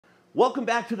Welcome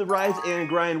back to the Rise and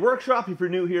Grind workshop. If you're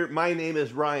new here, my name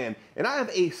is Ryan, and I have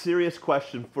a serious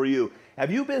question for you.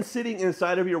 Have you been sitting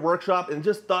inside of your workshop and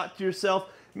just thought to yourself,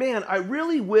 man, I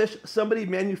really wish somebody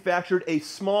manufactured a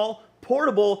small,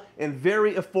 portable, and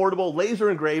very affordable laser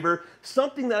engraver,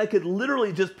 something that I could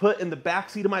literally just put in the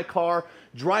backseat of my car,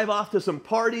 drive off to some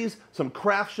parties, some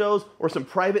craft shows, or some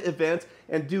private events,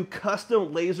 and do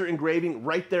custom laser engraving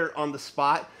right there on the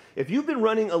spot? If you've been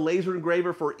running a laser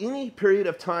engraver for any period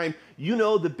of time, you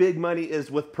know the big money is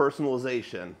with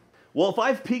personalization. Well, if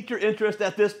I've piqued your interest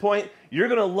at this point, you're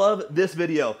gonna love this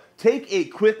video. Take a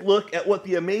quick look at what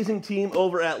the amazing team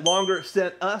over at Longer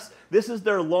sent us. This is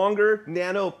their Longer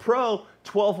Nano Pro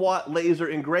 12-watt laser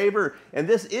engraver, and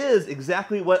this is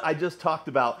exactly what I just talked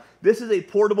about. This is a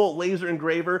portable laser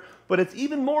engraver, but it's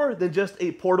even more than just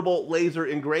a portable laser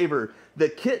engraver. The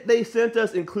kit they sent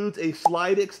us includes a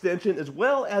slide extension as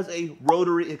well as a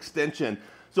rotary extension.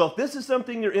 So if this is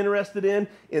something you're interested in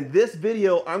this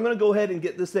video, I'm gonna go ahead and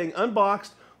get this thing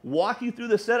unboxed, walk you through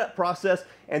the setup process,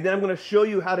 and then I'm gonna show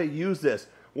you how to use this.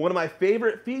 One of my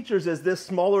favorite features is this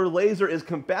smaller laser is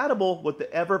compatible with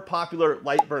the ever popular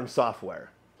lightburn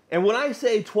software. And when I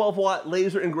say 12-watt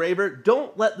laser engraver,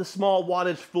 don't let the small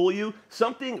wattage fool you.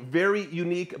 Something very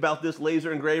unique about this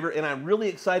laser engraver, and I'm really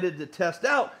excited to test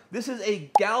out, this is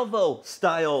a Galvo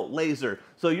style laser.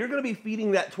 So you're gonna be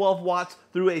feeding that 12 watts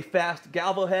through a fast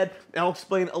Galvo head, and I'll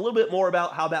explain a little bit more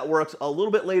about how that works a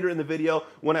little bit later in the video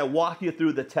when I walk you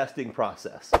through the testing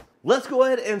process. Let's go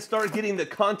ahead and start getting the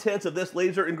contents of this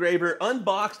laser engraver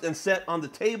unboxed and set on the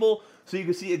table so you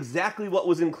can see exactly what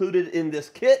was included in this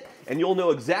kit, and you'll know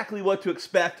exactly what to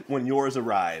expect when yours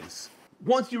arrives.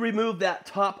 Once you remove that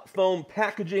top foam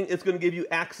packaging, it's going to give you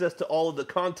access to all of the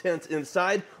contents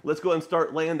inside. Let's go ahead and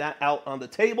start laying that out on the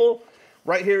table.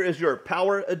 Right here is your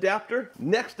power adapter.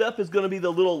 Next up is going to be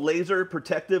the little laser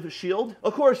protective shield.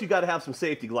 Of course, you got to have some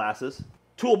safety glasses.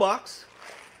 Toolbox.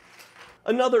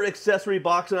 Another accessory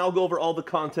box, and I'll go over all the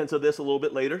contents of this a little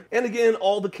bit later. And again,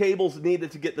 all the cables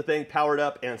needed to get the thing powered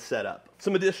up and set up.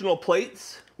 Some additional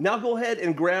plates. Now go ahead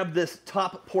and grab this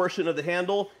top portion of the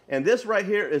handle, and this right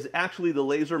here is actually the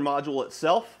laser module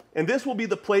itself. And this will be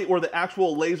the plate where the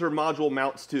actual laser module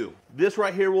mounts to. This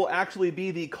right here will actually be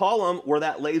the column where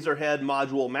that laser head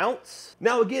module mounts.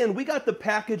 Now again, we got the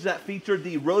package that featured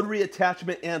the rotary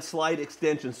attachment and slide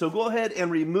extension. So go ahead and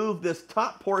remove this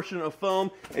top portion of foam,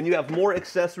 and you have more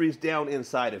accessories down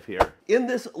inside of here. In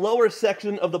this lower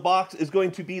section of the box is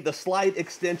going to be the slide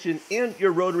extension and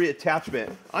your rotary attachment.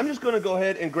 I'm just going to go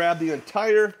ahead and grab the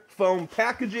entire foam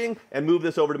packaging and move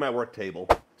this over to my work table.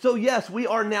 So yes, we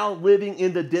are now living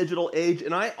in the digital age,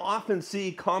 and I often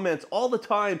see comments all the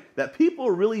time that people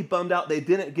are really bummed out they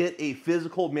didn't get a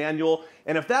physical manual.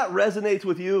 And if that resonates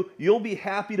with you, you'll be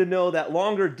happy to know that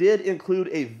Longer did include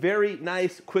a very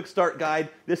nice quick start guide.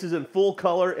 This is in full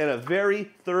color and a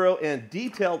very thorough and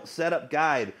detailed setup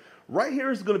guide. Right here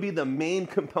is going to be the main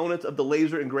components of the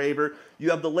laser engraver.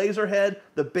 You have the laser head,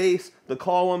 the base, the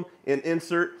column, and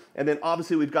insert, and then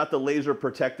obviously we've got the laser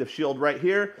protective shield right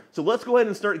here. So let's go ahead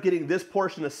and start getting this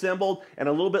portion assembled, and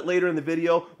a little bit later in the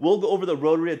video, we'll go over the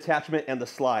rotary attachment and the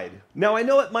slide. Now I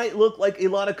know it might look like a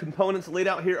lot of components laid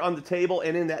out here on the table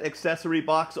and in that accessory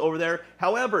box over there.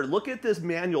 However, look at this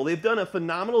manual. They've done a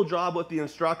phenomenal job with the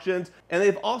instructions, and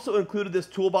they've also included this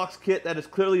toolbox kit that is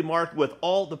clearly marked with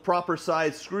all the proper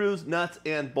size screws, nuts,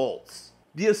 and bolts.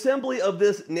 The assembly of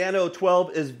this Nano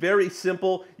 12 is very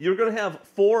simple. You're going to have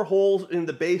 4 holes in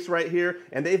the base right here,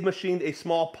 and they've machined a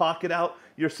small pocket out.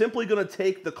 You're simply going to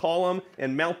take the column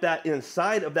and mount that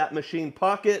inside of that machined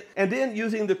pocket, and then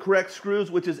using the correct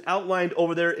screws, which is outlined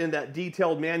over there in that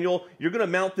detailed manual, you're going to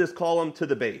mount this column to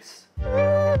the base.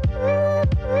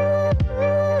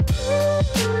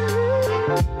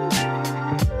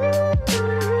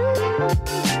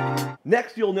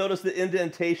 Next, you'll notice the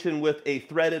indentation with a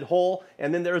threaded hole,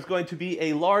 and then there's going to be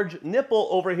a large nipple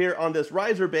over here on this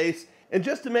riser base. And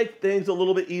just to make things a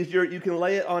little bit easier, you can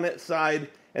lay it on its side,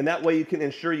 and that way you can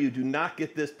ensure you do not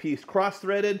get this piece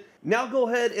cross-threaded. Now go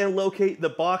ahead and locate the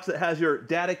box that has your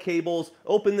data cables,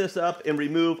 open this up, and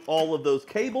remove all of those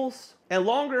cables. And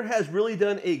Longer has really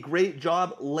done a great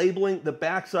job labeling the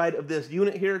backside of this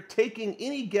unit here, taking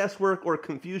any guesswork or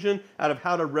confusion out of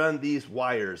how to run these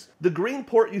wires. The green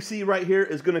port you see right here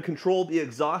is going to control the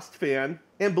exhaust fan.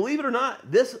 And believe it or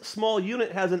not, this small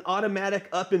unit has an automatic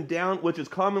up and down, which is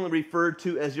commonly referred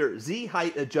to as your Z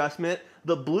height adjustment.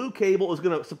 the blue cable is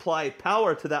going to supply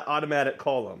power to that automatic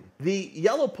column. The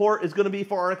yellow port is going to be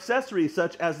for our accessories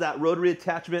such as that rotary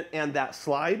attachment and that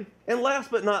slide. And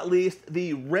last but not least,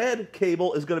 the red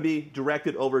cable is going to be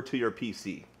directed over to your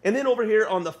PC. And then over here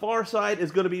on the far side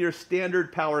is going to be your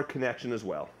standard power connection as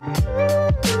well.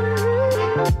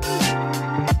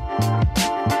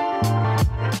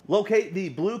 Locate the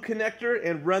blue connector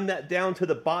and run that down to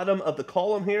the bottom of the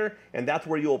column here, and that's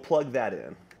where you'll plug that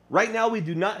in. Right now we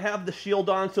do not have the shield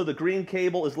on, so the green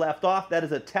cable is left off. That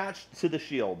is attached to the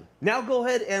shield. Now go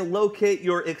ahead and locate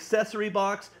your accessory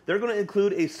box. They're going to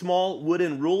include a small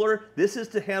wooden ruler. This is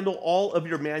to handle all of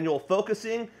your manual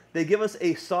focusing. They give us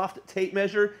a soft tape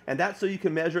measure, and that's so you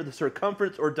can measure the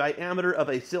circumference or diameter of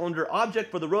a cylinder object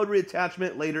for the rotary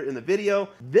attachment later in the video.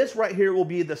 This right here will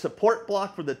be the support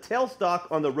block for the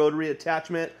tailstock on the rotary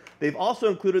attachment. They've also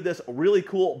included this really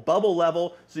cool bubble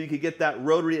level so you can get that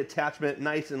rotary attachment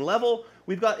nice and level.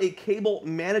 We've got a cable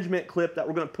management clip that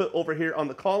we're going to put over here on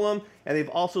the column, and they've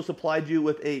also supplied you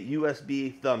with a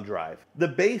USB thumb drive. The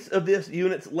base of this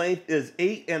unit's length is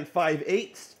 8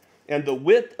 5/8, and the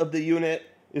width of the unit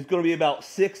is going to be about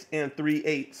 6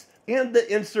 3/8. And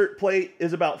the insert plate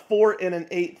is about 4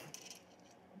 1/8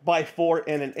 by 4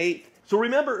 1/8. So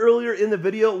remember earlier in the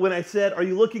video when I said, are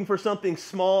you looking for something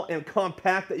small and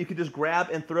compact that you could just grab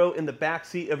and throw in the back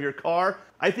seat of your car?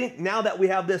 I think now that we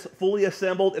have this fully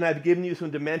assembled and I've given you some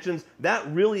dimensions, that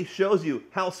really shows you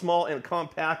how small and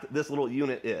compact this little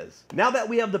unit is. Now that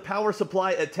we have the power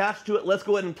supply attached to it, let's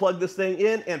go ahead and plug this thing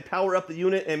in and power up the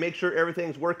unit and make sure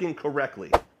everything's working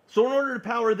correctly. So in order to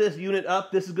power this unit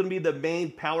up, this is going to be the main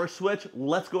power switch.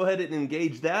 Let's go ahead and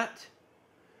engage that.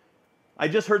 I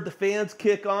just heard the fans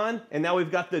kick on, and now we've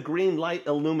got the green light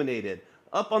illuminated.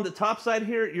 Up on the top side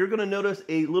here, you're going to notice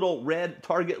a little red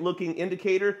target looking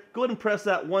indicator. Go ahead and press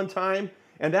that one time,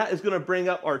 and that is going to bring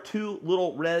up our 2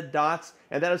 little red dots,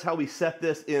 and that is how we set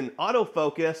this in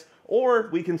autofocus, or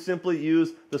we can simply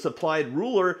use the supplied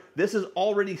ruler. This is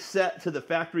already set to the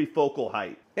factory focal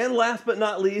height. And last but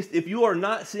not least, if you are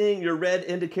not seeing your red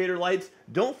indicator lights,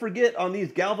 don't forget on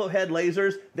these Galvo Head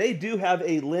lasers, they do have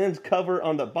a lens cover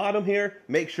on the bottom here.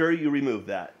 Make sure you remove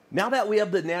that. Now that we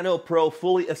have the Nano Pro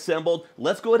fully assembled,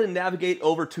 let's go ahead and navigate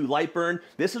over to lightburn.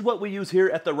 This is what we use here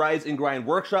at the Rise and Grind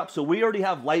workshop, so we already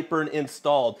have lightburn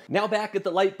installed. Now back at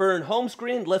the lightburn home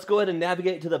screen, let's go ahead and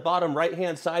navigate to the bottom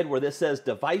right-hand side where this says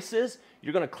devices.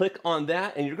 You're going to click on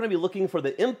that, and you're going to be looking for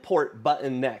the import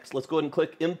button next. Let's go ahead and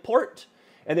click import.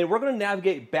 And then we're going to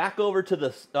navigate back over to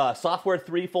the software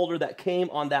 3 folder that came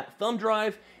on that thumb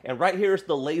drive. And right here is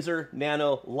the Laser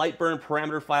Nano Lightburn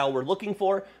parameter file we're looking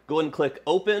for. Go ahead and click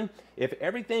open. If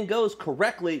everything goes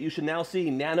correctly, you should now see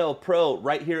Nano Pro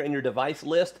right here in your device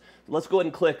list. Let's go ahead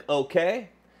and click OK.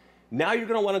 Now you're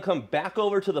going to want to come back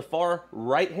over to the far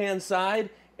right-hand side,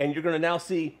 and you're going to now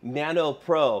see Nano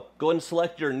Pro. Go ahead and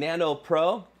select your Nano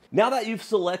Pro. Now that you've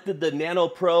selected the Nano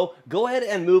Pro, go ahead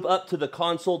and move up to the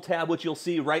console tab, which you'll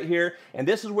see right here. And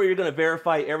this is where you're going to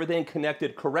verify everything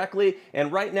connected correctly.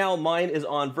 And right now, mine is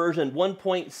on version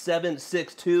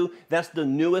 1.762. That's the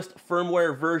newest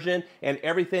firmware version, and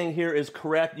everything here is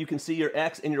correct. You can see your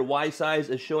X and your Y size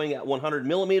is showing at 100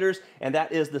 millimeters, and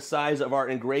that is the size of our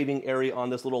engraving area on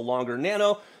this little Longer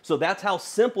Nano. So that's how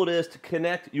simple it is to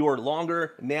connect your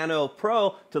Longer Nano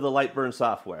Pro to the Lightburn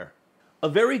software. A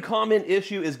very common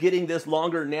issue is getting this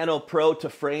Longer Nano Pro to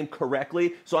frame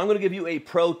correctly, so I'm going to give you a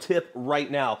pro tip right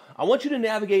now. I want you to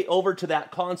navigate over to that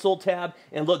console tab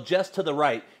and look just to the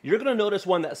right. You're going to notice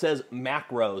one that says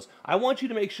macros. I want you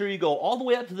to make sure you go all the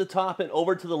way up to the top and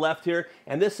over to the left here,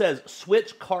 and this says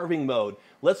switch carving mode.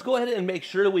 Let's go ahead and make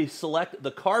sure that we select the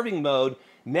carving mode.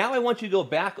 Now I want you to go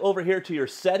back over here to your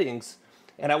settings,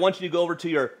 and I want you to go over to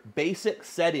your basic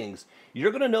settings.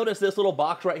 You're going to notice this little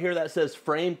box right here that says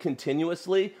frame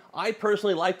continuously. I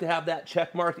personally like to have that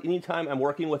check marked anytime I'm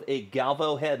working with a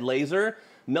Galvo Head laser.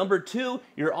 Number 2,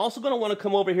 you're also going to want to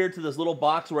come over here to this little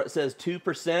box where it says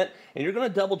 2%, and you're going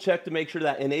to double check to make sure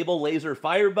that enable laser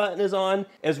fire button is on,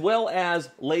 as well as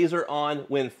laser on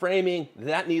when framing.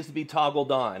 That needs to be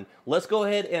toggled on. Let's go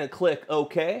ahead and click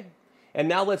OK. And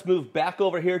now let's move back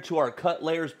over here to our cut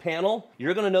layers panel.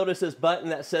 You're going to notice this button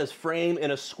that says frame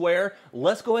in a square.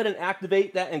 Let's go ahead and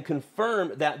activate that and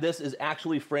confirm that this is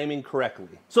actually framing correctly.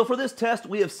 So for this test,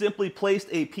 we have simply placed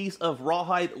a piece of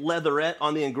rawhide leatherette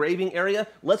on the engraving area.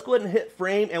 Let's go ahead and hit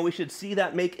frame, and we should see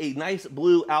that make a nice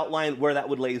blue outline where that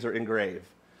would laser engrave.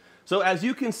 So as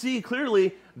you can see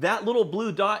clearly, that little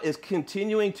blue dot is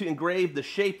continuing to engrave the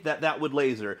shape that would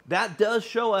laser. That does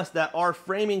show us that our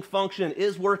framing function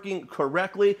is working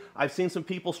correctly. I've seen some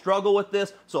people struggle with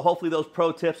this, so hopefully those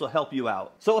pro tips will help you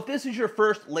out. So if this is your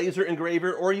first laser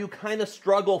engraver, or you kind of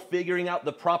struggle figuring out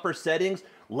the proper settings,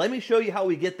 let me show you how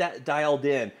we get that dialed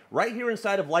in. Right here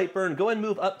inside of Lightburn, go ahead and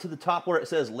move up to the top where it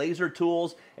says Laser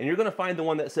Tools, and you're gonna find the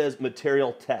one that says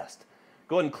Material Test.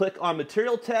 Go ahead and click on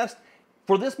Material Test.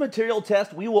 For this material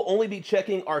test, we will only be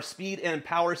checking our speed and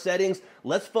power settings.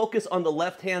 Let's focus on the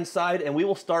left-hand side, and we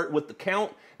will start with the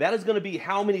count. That is gonna be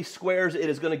how many squares it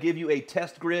is gonna give you a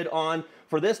test grid on.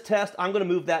 For this test, I'm gonna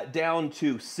move that down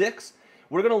to 6.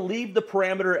 We're gonna leave the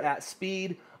parameter at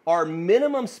speed. Our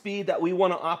minimum speed that we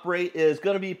want to operate is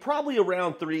going to be probably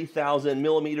around 3,000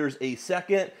 millimeters a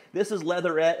second. This is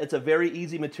Leatherette. It's a very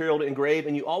easy material to engrave,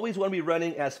 and you always want to be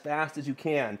running as fast as you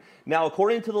can. Now,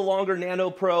 according to the Longer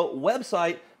Nano Pro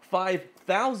website,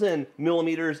 5,000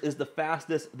 millimeters is the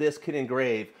fastest this can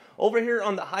engrave. Over here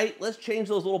on the height, let's change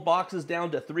those little boxes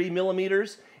down to 3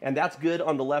 millimeters, and that's good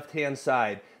on the left-hand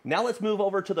side. Now let's move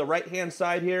over to the right-hand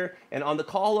side here, and on the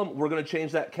column, we're going to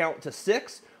change that count to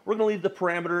 6. We're going to leave the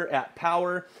parameter at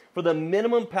power. For the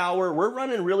minimum power, we're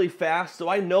running really fast, so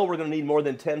I know we're going to need more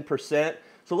than 10%.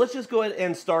 So let's just go ahead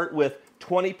and start with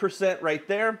 20% right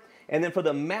there. And then for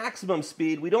the maximum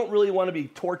speed, we don't really want to be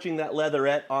torching that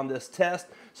leatherette on this test.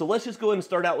 So let's just go ahead and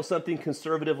start out with something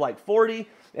conservative like 40.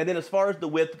 And then as far as the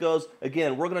width goes,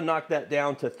 again, we're going to knock that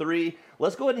down to 3.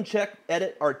 Let's go ahead and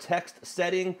edit our text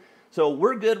setting. So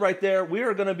we're good right there. We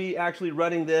are going to be actually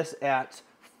running this at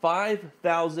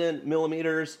 5,000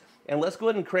 millimeters, and let's go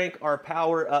ahead and crank our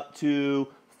power up to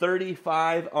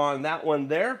 35 on that one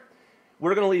there.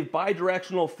 We're going to leave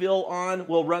bidirectional fill on.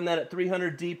 We'll run that at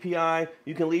 300 DPI.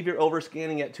 You can leave your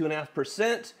overscanning at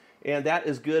 2.5%, and that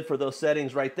is good for those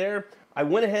settings right there. I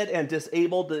went ahead and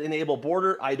disabled the enable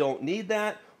border. I don't need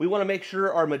that. We want to make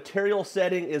sure our material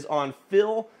setting is on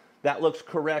fill. That looks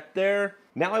correct there.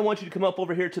 Now I want you to come up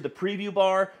over here to the preview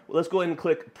bar. Let's go ahead and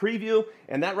click preview,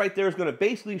 and that right there is going to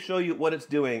basically show you what it's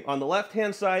doing. On the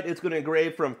left-hand side, it's going to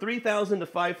engrave from 3,000 to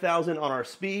 5,000 on our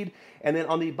speed, and then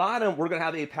on the bottom, we're going to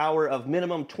have a power of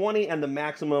minimum 20 and the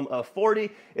maximum of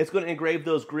 40. It's going to engrave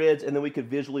those grids, and then we could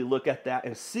visually look at that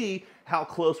and see how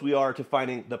close we are to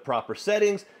finding the proper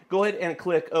settings. Go ahead and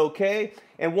click OK.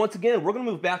 And once again, we're going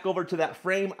to move back over to that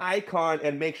frame icon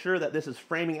and make sure that this is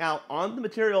framing out on the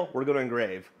material we're going to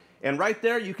engrave. And right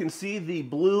there, you can see the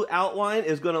blue outline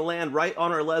is going to land right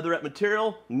on our leatherette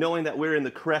material, knowing that we're in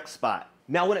the correct spot.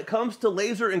 Now, when it comes to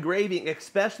laser engraving,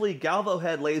 especially Galvo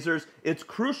head lasers, it's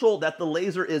crucial that the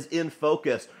laser is in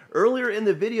focus. Earlier in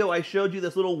the video, I showed you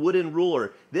this little wooden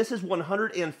ruler. This is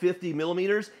 150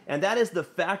 millimeters, and that is the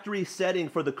factory setting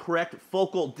for the correct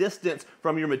focal distance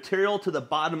from your material to the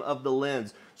bottom of the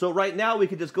lens. So right now, we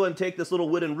could just go ahead and take this little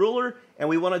wooden ruler, and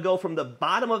we want to go from the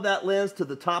bottom of that lens to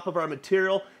the top of our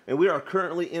material, and we are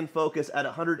currently in focus at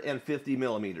 150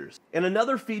 millimeters. And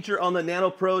another feature on the Nano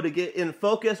Pro to get in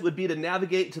focus would be to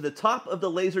navigate to the top of the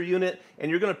laser unit,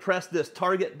 and you're going to press this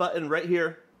target button right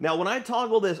here. Now, when I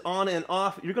toggle this on and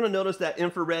off, you're going to notice that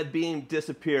infrared beam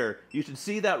disappear. You should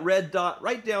see that red dot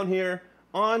right down here,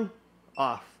 on,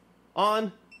 off,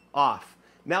 on, off.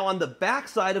 Now, on the back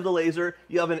side of the laser,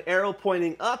 you have an arrow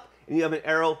pointing up and you have an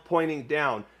arrow pointing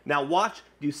down. Now watch,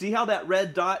 do you see how that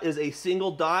red dot is a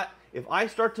single dot? If I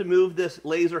start to move this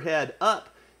laser head up,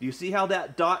 do you see how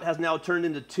that dot has now turned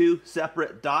into 2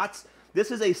 separate dots? This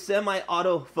is a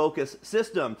semi-auto-focus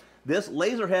system. This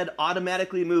laser head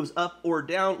automatically moves up or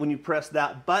down when you press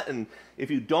that button.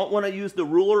 If you don't want to use the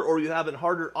ruler or you have a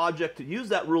harder object to use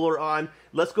that ruler on,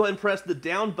 let's go ahead and press the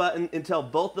down button until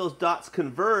both those dots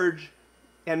converge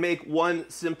and make one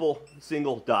simple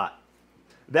single dot.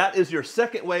 That is your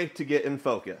second way to get in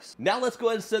focus. Now let's go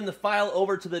ahead and send the file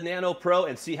over to the Nano Pro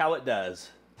and see how it does.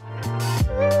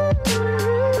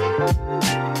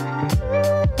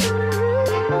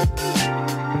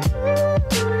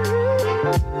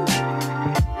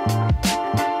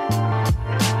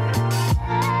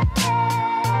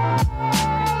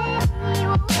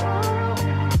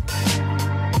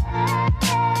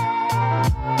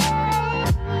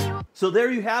 So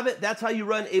there you have it. That's how you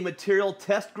run a material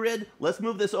test grid. Let's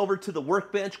move this over to the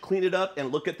workbench, clean it up,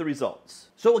 and look at the results.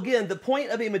 So again, the point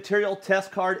of a material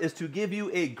test card is to give you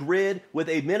a grid with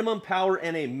a minimum power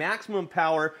and a maximum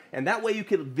power, and that way you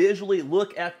can visually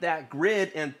look at that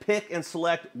grid and pick and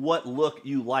select what look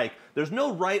you like. There's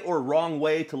no right or wrong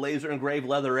way to laser engrave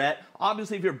leatherette.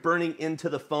 Obviously, if you're burning into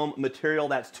the foam material,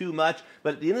 that's too much,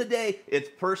 but at the end of the day, it's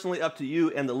personally up to you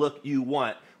and the look you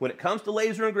want. When it comes to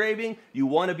laser engraving, you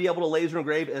want to be able to laser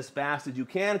engrave as fast as you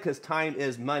can because time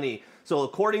is money. So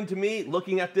according to me,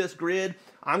 looking at this grid,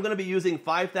 I'm going to be using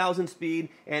 5,000 speed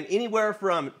and anywhere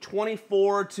from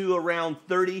 24 to around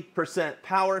 30%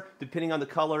 power, depending on the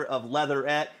color of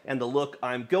leatherette and the look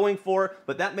I'm going for.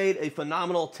 But that made a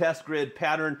phenomenal test grid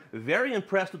pattern. Very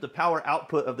impressed with the power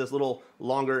output of this little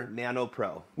Longer Nano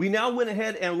Pro. We now went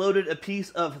ahead and loaded a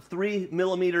piece of 3mm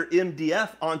MDF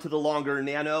onto the Longer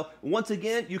Nano. Once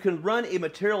again, you can run a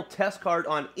material test card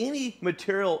on any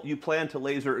material you plan to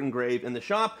laser engrave in the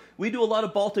shop. We do a lot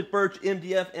of Baltic birch,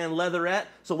 MDF, and leatherette.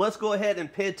 So let's go ahead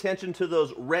and pay attention to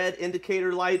those red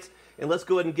indicator lights, and let's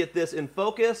go ahead and get this in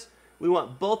focus. We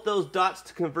want both those dots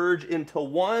to converge into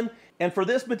one. And for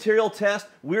this material test,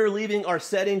 we're leaving our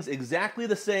settings exactly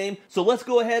the same. So let's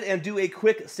go ahead and do a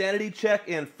quick sanity check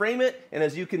and frame it. And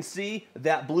as you can see,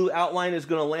 that blue outline is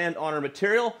going to land on our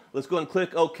material. Let's go ahead and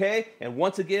click OK. And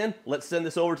once again, let's send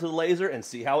this over to the laser and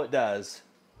see how it does.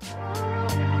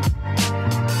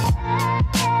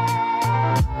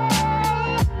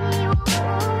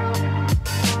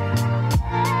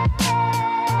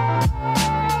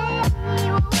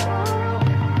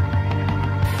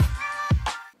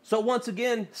 So once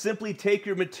again, simply take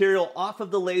your material off of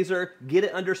the laser, get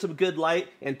it under some good light,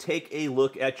 and take a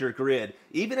look at your grid.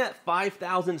 Even at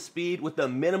 5,000 speed with the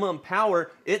minimum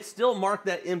power, it still marked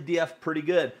that MDF pretty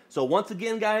good. So once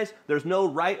again, guys, there's no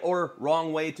right or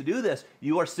wrong way to do this.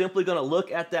 You are simply going to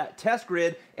look at that test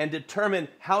grid and determine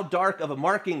how dark of a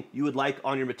marking you would like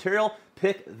on your material.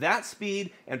 Pick that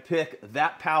speed and pick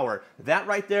that power. That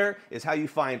right there is how you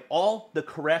find all the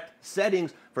correct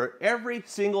settings for every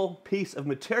single piece of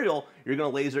material you're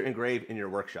going to laser engrave in your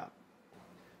workshop.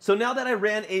 So now that I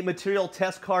ran a material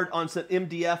test card on some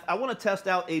MDF, I want to test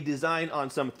out a design on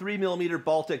some 3mm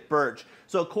Baltic birch.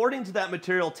 So according to that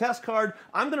material test card,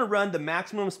 I'm going to run the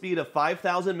maximum speed of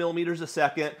 5,000 millimeters a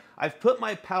second. I've put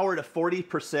my power to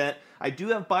 40%. I do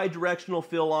have bidirectional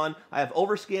fill on. I have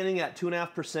overscanning at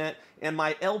 2.5%, and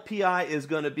my LPI is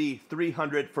going to be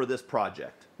 300 for this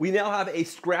project. We now have a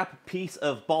scrap piece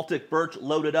of Baltic birch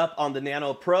loaded up on the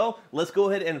Nano Pro. Let's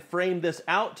go ahead and frame this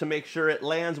out to make sure it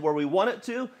lands where we want it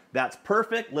to. That's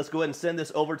perfect. Let's go ahead and send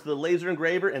this over to the laser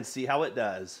engraver and see how it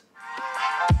does.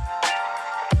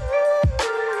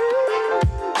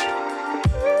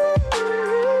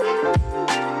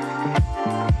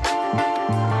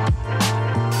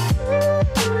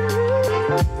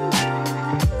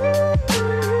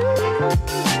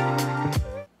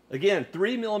 Again,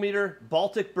 3mm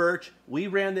Baltic birch. We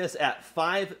ran this at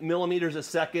 5 millimeters a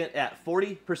second at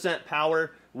 40%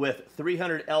 power with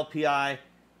 300 LPI,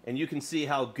 and you can see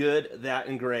how good that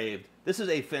engraved. This is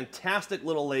a fantastic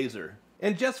little laser.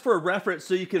 And just for reference,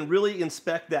 so you can really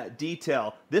inspect that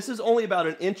detail, this is only about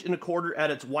 1.25 inches at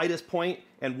its widest point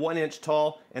and 1 inch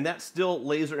tall, and that's still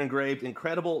laser engraved.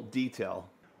 Incredible detail.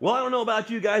 Well, I don't know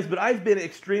about you guys, but I've been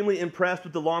extremely impressed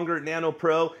with the Longer Nano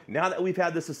Pro. Now that we've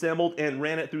had this assembled and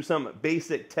ran it through some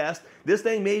basic tests, this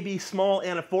thing may be small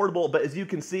and affordable, but as you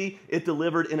can see, it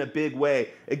delivered in a big way.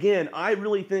 Again, I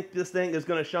really think this thing is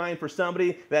going to shine for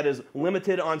somebody that is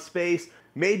limited on space.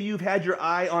 Maybe you've had your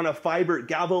eye on a fiber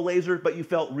Galvo laser, but you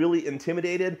felt really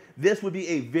intimidated. This would be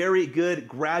a very good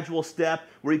gradual step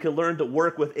where you can learn to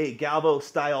work with a Galvo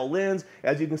style lens.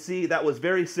 As you can see, that was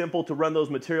very simple to run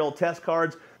those material test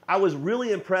cards. I was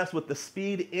really impressed with the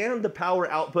speed and the power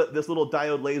output this little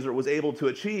diode laser was able to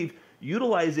achieve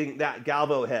utilizing that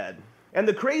Galvo head. And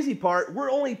the crazy part,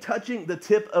 we're only touching the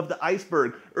tip of the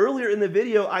iceberg. Earlier in the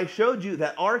video, I showed you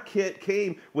that our kit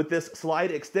came with this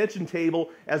slide extension table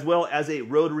as well as a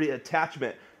rotary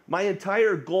attachment. My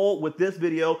entire goal with this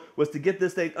video was to get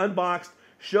this thing unboxed,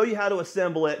 show you how to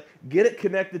assemble it, get it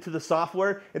connected to the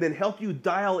software, and then help you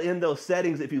dial in those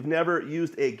settings if you've never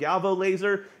used a Galvo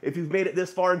laser. If you've made it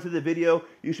this far into the video,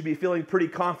 you should be feeling pretty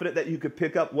confident that you could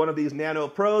pick up one of these Nano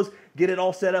Pros, get it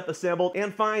all set up, assembled,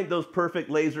 and find those perfect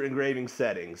laser engraving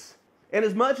settings. And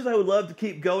as much as I would love to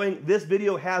keep going, this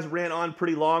video has ran on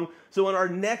pretty long. So in our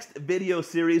next video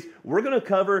series, we're going to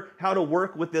cover how to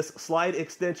work with this slide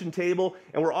extension table.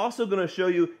 And we're also going to show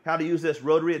you how to use this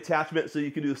rotary attachment so you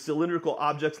can do cylindrical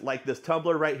objects like this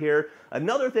tumbler right here.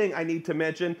 Another thing I need to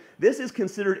mention, this is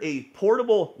considered a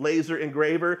portable laser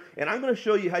engraver. And I'm going to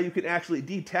show you how you can actually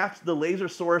detach the laser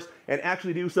source and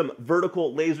actually do some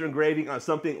vertical laser engraving on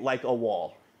something like a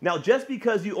wall. Now, just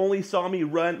because you only saw me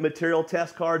run material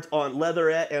test cards on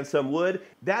leatherette and some wood,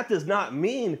 that does not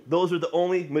mean those are the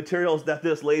only materials that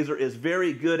this laser is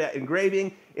very good at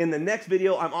engraving. In the next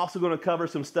video, I'm also going to cover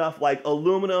some stuff like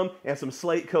aluminum and some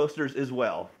slate coasters as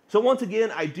well. So once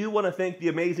again, I do want to thank the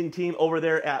amazing team over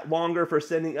there at Longer for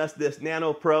sending us this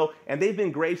Nano Pro, and they've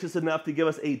been gracious enough to give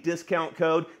us a discount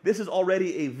code. This is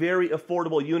already a very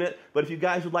affordable unit, but if you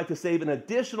guys would like to save an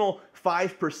additional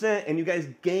 5% and you guys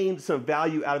gained some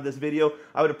value out of this video,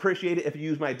 I would appreciate it if you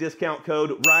use my discount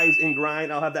code RISENGRIND.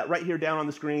 I'll have that right here down on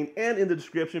the screen and in the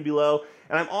description below.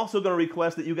 And I'm also going to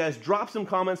request that you guys drop some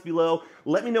comments below.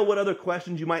 Let me know what other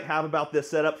questions you might have about this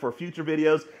setup for future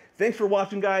videos. Thanks for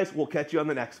watching, guys. We'll catch you on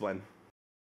the next one.